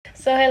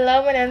So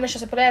hello, my name is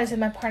Michelle Sepulveda. This is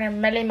my partner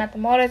Melly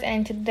Matamoros,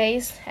 and in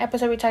today's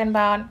episode we're talking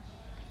about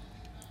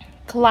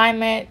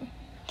climate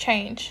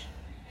change.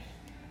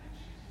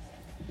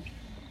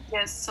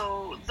 Yes,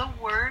 so the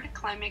word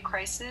climate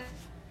crisis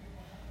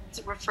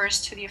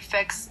refers to the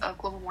effects of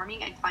global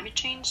warming and climate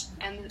change,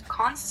 and the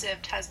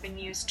concept has been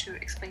used to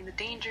explain the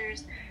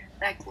dangers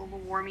that global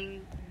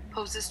warming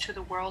poses to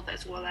the world,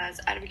 as well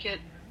as advocate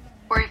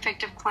for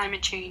effective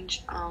climate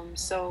change.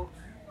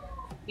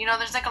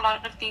 There's like a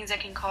lot of things that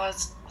can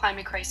cause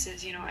climate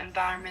crisis,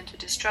 environmental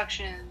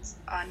destructions,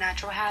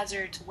 natural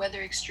hazards,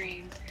 weather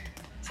extremes,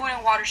 food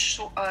and water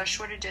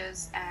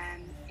shortages,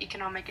 and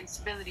economic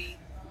instability.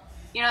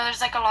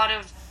 There's like a lot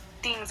of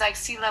things like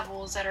sea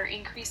levels that are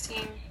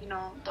increasing,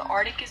 the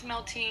Arctic is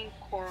melting,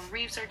 coral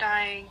reefs are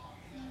dying,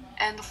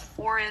 and the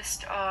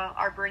forests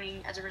are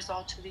burning as a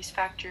result of these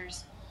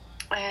factors.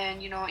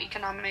 And,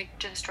 economic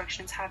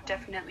destructions have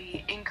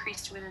definitely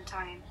increased within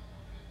time.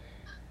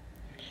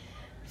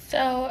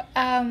 So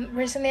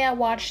recently I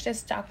watched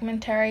this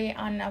documentary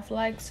on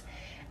Netflix,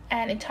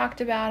 and it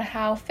talked about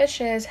how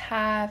fishes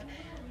have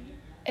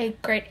a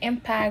great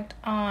impact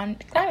on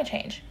climate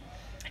change.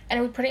 And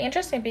it was pretty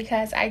interesting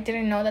because I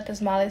didn't know that the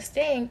smallest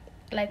thing,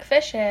 like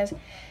fishes,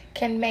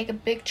 can make a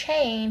big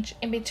change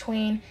in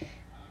between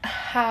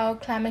how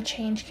climate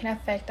change can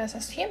affect us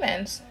as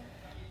humans.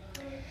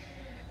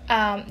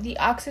 The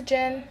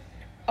oxygen,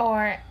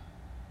 or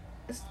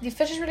the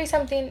fish, is really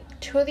something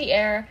to the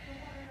air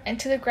and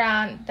to the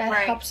ground that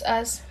helps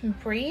us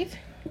breathe,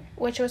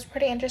 which was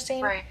pretty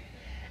interesting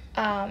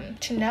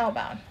to know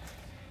about.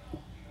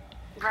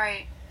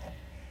 Right.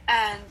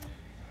 And,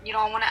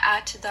 I want to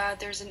add to that,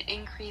 there's an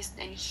increase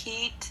in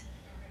heat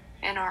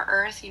in our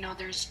earth.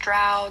 There's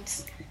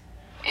droughts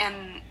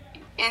and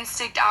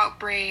insect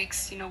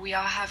outbreaks. We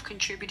all have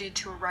contributed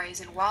to a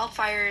rise in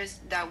wildfires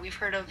that we've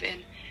heard of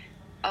in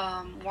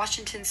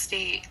Washington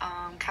State,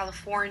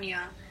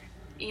 California,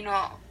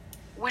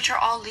 which are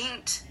all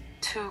linked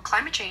to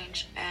climate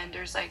change. And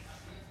there's like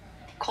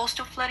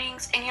coastal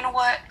floodings. And you know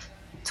what?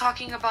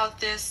 Talking about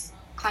this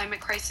climate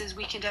crisis,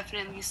 we can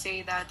definitely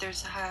say that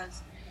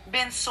has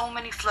been so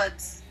many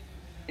floods.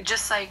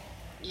 Just like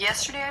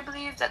yesterday, I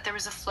believe, that there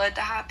was a flood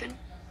that happened.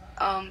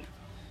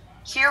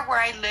 Here where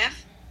I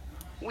live,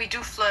 we do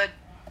flood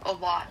a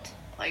lot.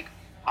 Like,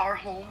 our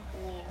home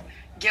will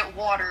get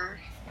water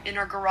in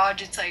our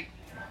garage. It's like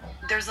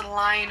there's a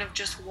line of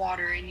just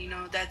water, and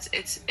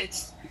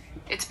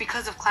it's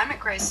because of climate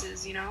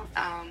crisis.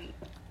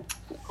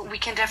 We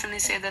can definitely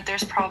say that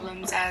there's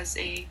problems as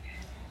a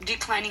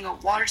declining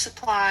of water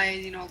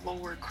supply,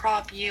 lower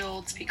crop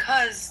yields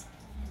because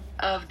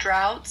of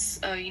droughts,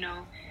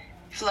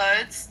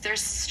 floods.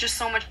 There's just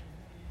so much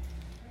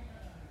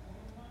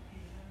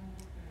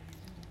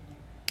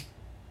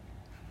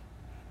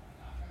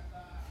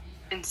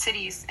in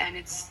cities, and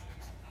it's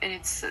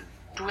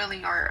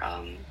dwindling our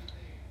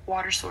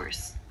water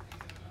source.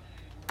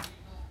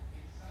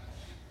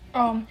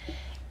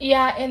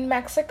 Yeah, in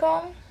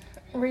Mexico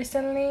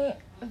recently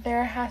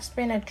there has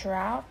been a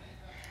drought,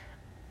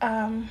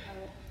 and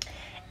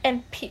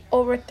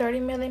over 30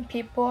 million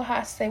people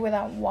have stayed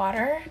without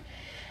water,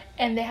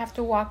 and they have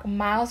to walk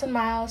miles and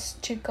miles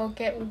to go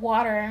get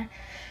water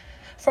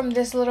from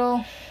this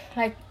little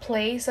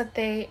place that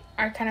they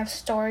are kind of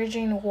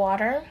storing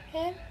water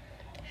in.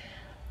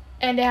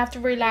 And they have to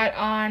rely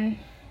on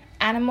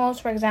animals,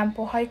 for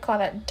example, how you call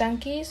that,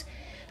 donkeys,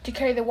 to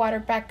carry the water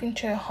back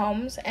into their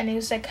homes. And it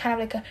was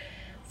kind of a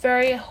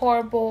very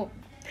horrible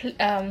thing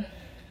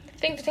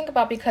to think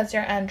about, because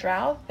they're in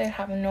drought, they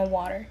have no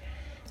water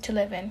to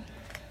live in.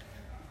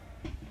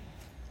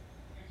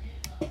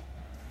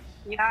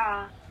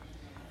 Yeah,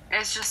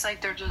 it's just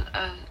like there's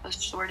a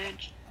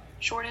shortage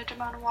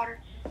amount of water.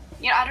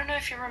 I don't know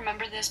if you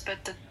remember this,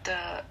 but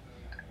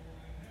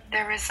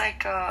there was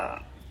like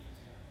a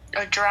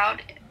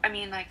drought.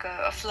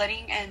 A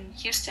flooding in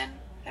Houston.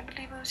 I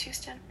believe it was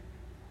Houston.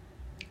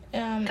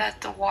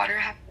 That the water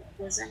had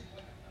risen.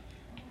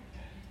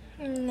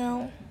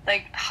 No.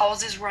 Like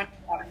houses run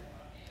water.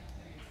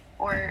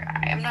 Or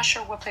I'm not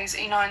sure what place.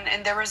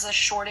 And there was a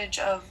shortage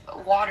of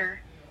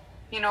water.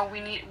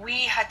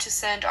 We had to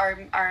send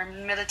our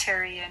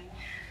military and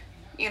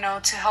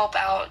to help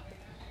out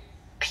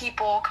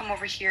people come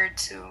over here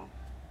to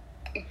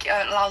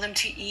allow them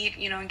to eat,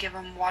 and give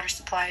them water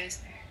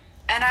supplies.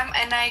 And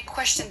I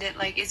questioned it,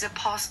 like, is it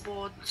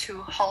possible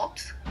to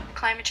halt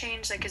climate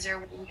change? Like, is there a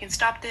way we can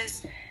stop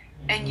this?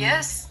 And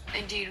yes,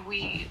 indeed,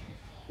 we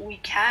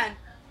can.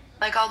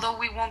 Like, although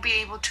we won't be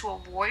able to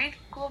avoid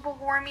global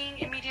warming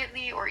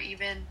immediately, or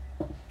even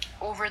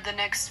over the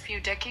next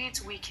few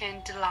decades, we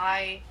can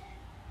delay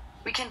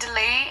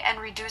and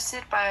reduce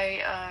it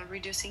by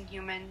reducing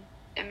human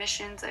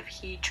emissions of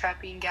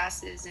heat-trapping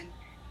gases and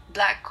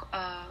black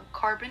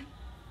carbon.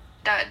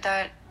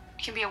 That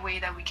can be a way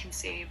that we can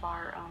save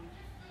our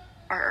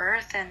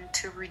Earth and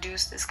to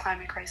reduce this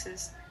climate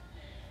crisis.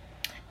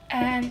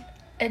 And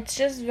it's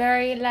just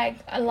very,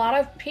 a lot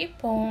of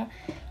people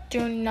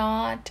do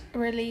not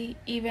really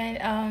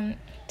even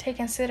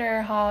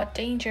consider how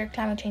dangerous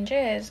climate change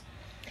is.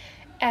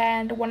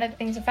 And one of the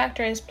things, a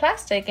factor, is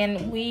plastic.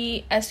 And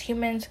we as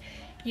humans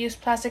use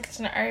plastics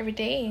in our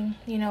everyday,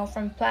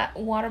 from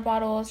water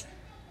bottles,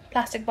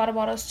 plastic water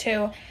bottles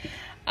to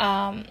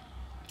a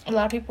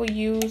lot of people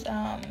use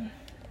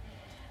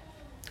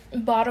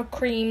bottle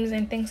creams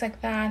and things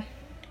like that,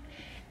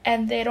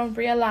 and they don't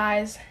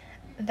realize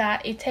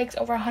that it takes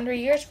over 100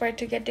 years for it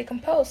to get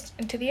decomposed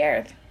into the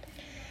earth.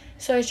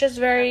 So it's just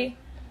very,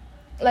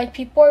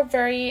 people are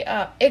very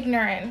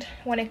ignorant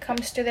when it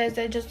comes to this.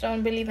 They just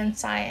don't believe in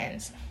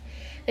science.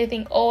 They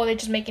think, they're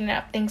just making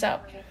things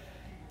up.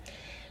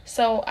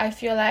 So I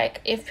feel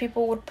like if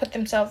people would put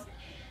themselves,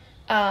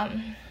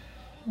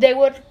 they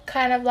would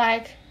kind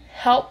of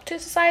help to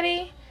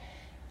society.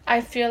 I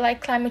feel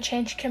like climate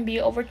change can be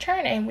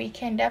overturned, and we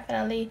can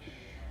definitely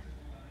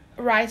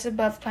rise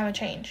above climate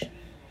change.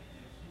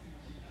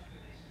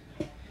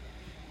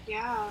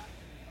 Yeah,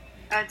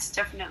 that's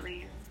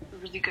definitely a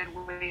really good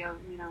way of,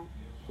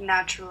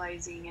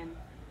 naturalizing and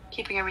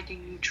keeping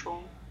everything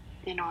neutral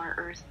in our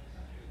earth.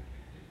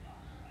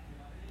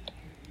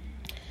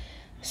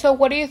 So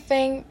what do you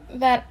think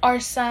that are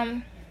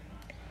some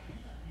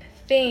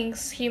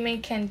things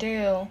human can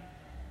do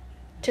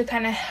to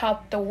kind of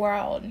help the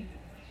world?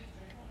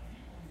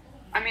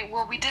 I mean,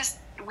 well,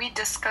 we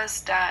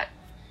discussed that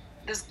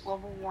this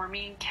global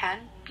warming can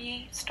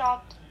be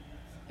stopped,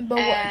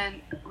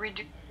 and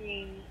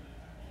reducing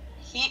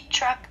heat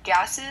trap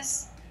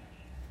gases,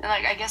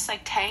 I guess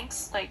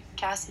tanks,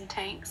 gas in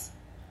tanks,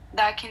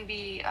 that can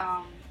be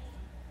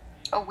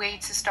a way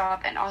to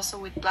stop. And also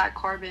with black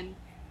carbon,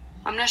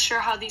 I'm not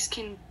sure how these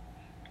can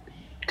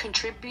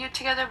contribute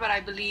together, but I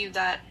believe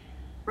that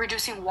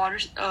reducing water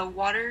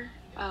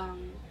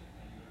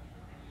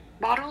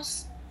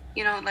bottles,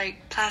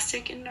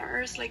 plastic in the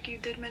earth, like you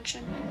did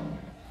mention,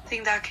 I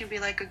think that can be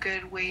a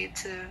good way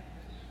to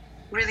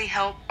really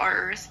help our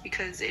earth,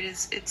 because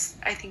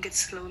I think it's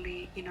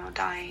slowly,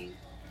 dying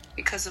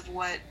because of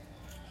what,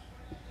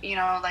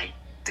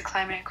 the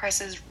climate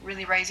crisis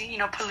really rising.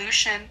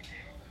 Pollution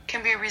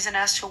can be a reason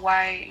as to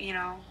why,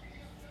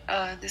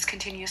 this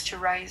continues to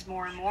rise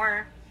more and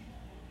more.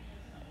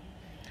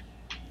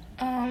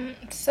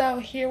 So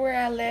here where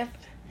I live,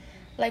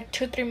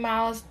 2-3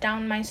 miles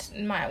down my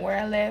where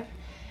I live,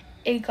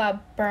 it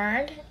got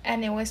burned,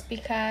 and it was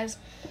because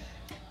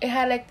it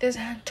had this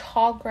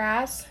tall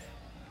grass,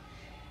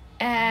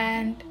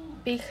 and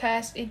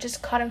because it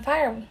just caught on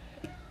fire.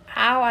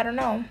 How? I don't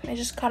know. It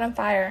just caught on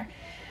fire,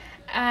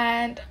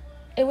 and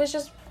it was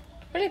just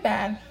really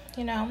bad,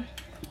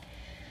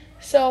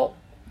 So,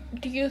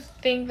 do you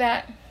think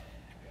that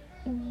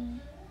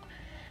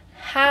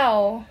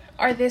how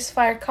are this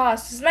fire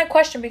caused? This is my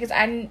question, because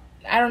I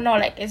don't know.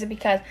 Is it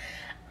because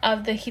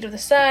of the heat of the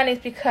sun? Is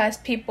because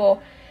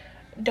people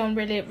don't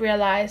really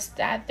realize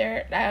that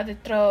they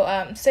throw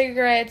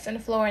cigarettes on the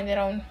floor, and they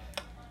don't.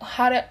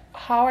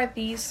 How are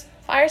these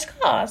fires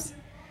caused?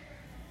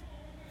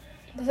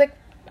 It's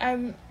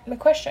my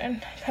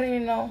question. I don't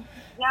even know.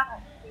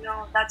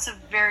 Yeah, that's a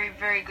very,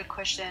 very good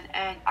question,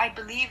 and I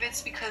believe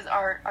it's because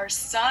our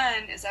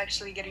sun is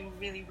actually getting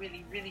really,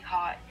 really, really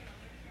hot,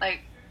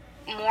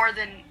 more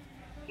than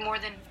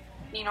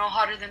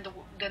hotter than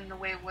the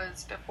way it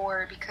was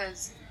before.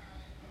 Because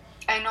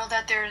I know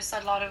that there's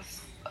a lot of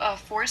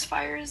forest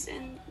fires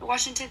in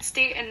Washington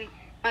State, and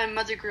my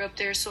mother grew up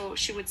there, so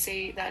she would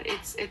say that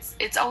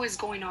it's always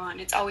going on,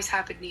 it's always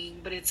happening,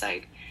 but it's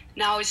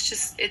now it's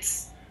just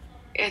it's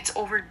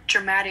over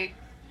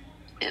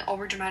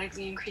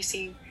dramatically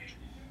increasing.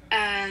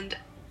 And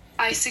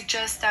I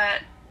suggest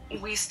that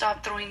we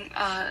stop throwing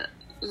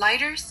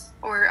lighters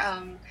or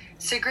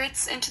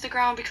cigarettes into the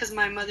ground, because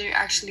my mother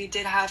actually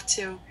did have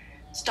to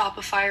stop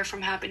a fire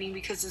from happening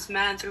because this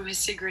man threw his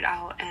cigarette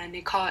out, and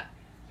it caught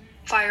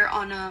fire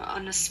on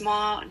a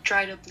small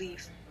dried up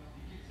leaf,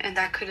 and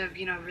that could have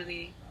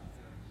really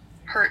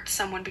hurt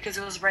someone, because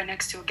it was right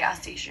next to a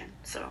gas station.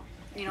 So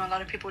a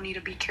lot of people need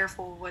to be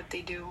careful what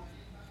they do,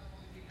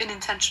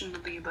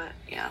 unintentionally, but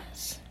yeah.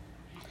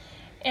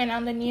 And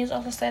on the news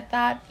also said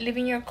that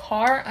leaving your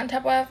car on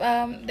top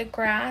of the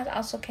grass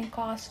also can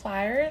cause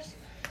fires.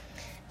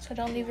 So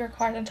don't leave your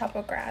car on top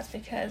of grass,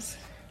 because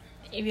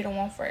if you don't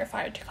want for a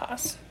fire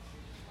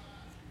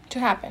to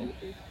happen.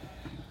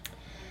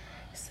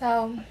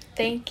 So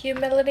thank you,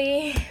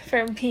 Melody,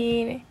 for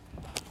being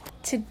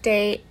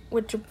today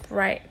with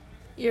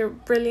your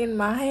brilliant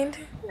mind.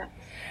 Yeah.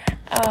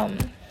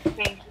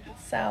 Thank you.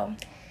 So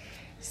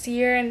see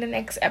you in the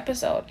next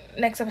episode.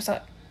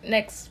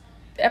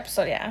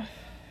 Yeah.